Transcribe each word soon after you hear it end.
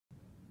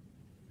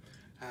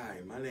Hi,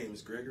 my name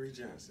is Gregory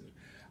Johnson.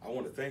 I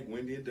want to thank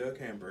Wendy and Doug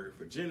Hamburger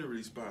for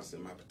generously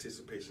sponsoring my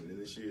participation in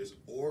this year's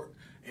ORT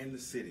and the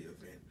City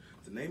event.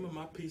 The name of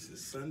my piece is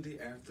Sunday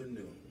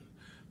Afternoon.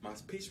 My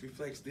piece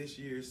reflects this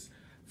year's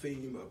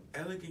theme of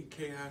elegant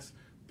chaos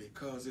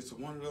because it's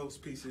one of those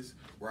pieces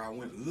where I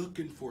went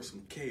looking for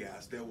some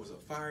chaos. There was a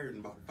fire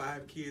and about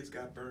 5 kids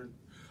got burned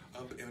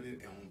up in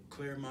it on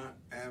Claremont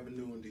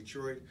Avenue in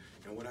Detroit,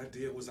 and what I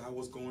did was I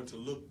was going to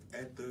look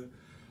at the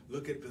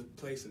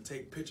place and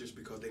take pictures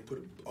because they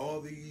put all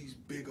these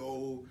big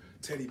old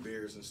teddy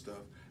bears and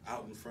stuff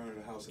out in front of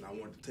the house, and I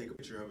wanted to take a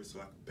picture of it so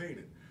I could paint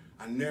it.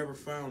 I never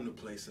found the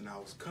place, and I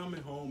was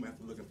coming home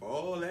after looking for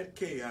all that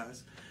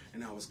chaos,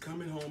 and I was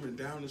coming home and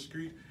down the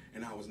street,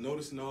 and I was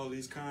noticing all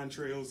these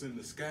contrails in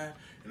the sky,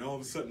 and all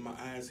of a sudden my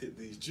eyes hit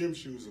these gym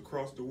shoes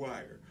across the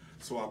wire.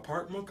 So I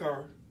parked my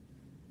car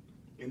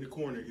in the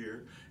corner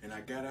here, and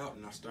I got out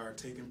and I started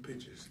taking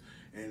pictures.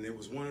 And it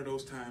was one of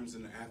those times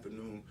in the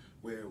afternoon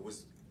where it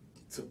was,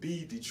 to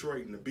be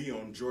Detroit and to be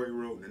on Joy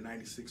Road and the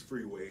 96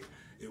 freeway,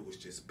 it was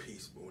just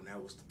peaceful, and that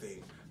was the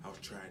thing I was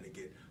trying to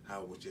get,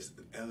 how it was just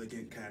an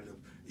elegant kind of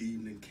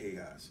evening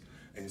chaos.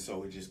 And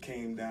so it just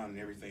came down and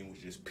everything was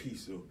just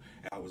peaceful.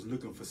 I was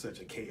looking for such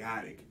a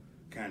chaotic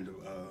kind of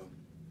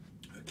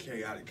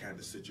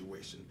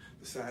situation.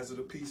 The size of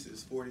the piece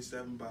is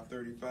 47 by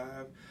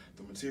 35.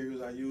 The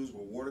materials I used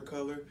were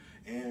watercolor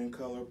and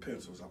color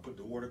pencils. I put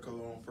the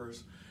watercolor on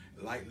first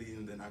lightly,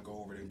 and then I go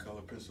over it in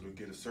color pencil to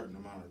get a certain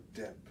amount of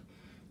depth.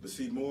 To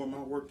see more of my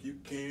work, you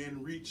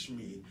can reach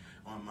me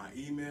on my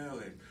email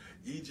at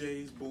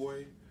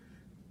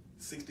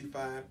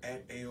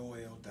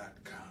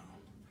ejsboy65@aol.com.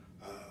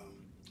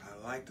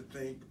 I'd like to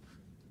thank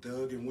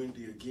Doug and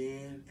Wendy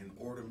again and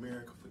ORT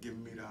America for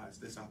giving me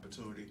this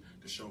opportunity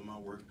to show my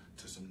work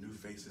to some new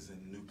faces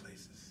and new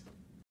places.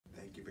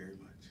 Thank you very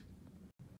much.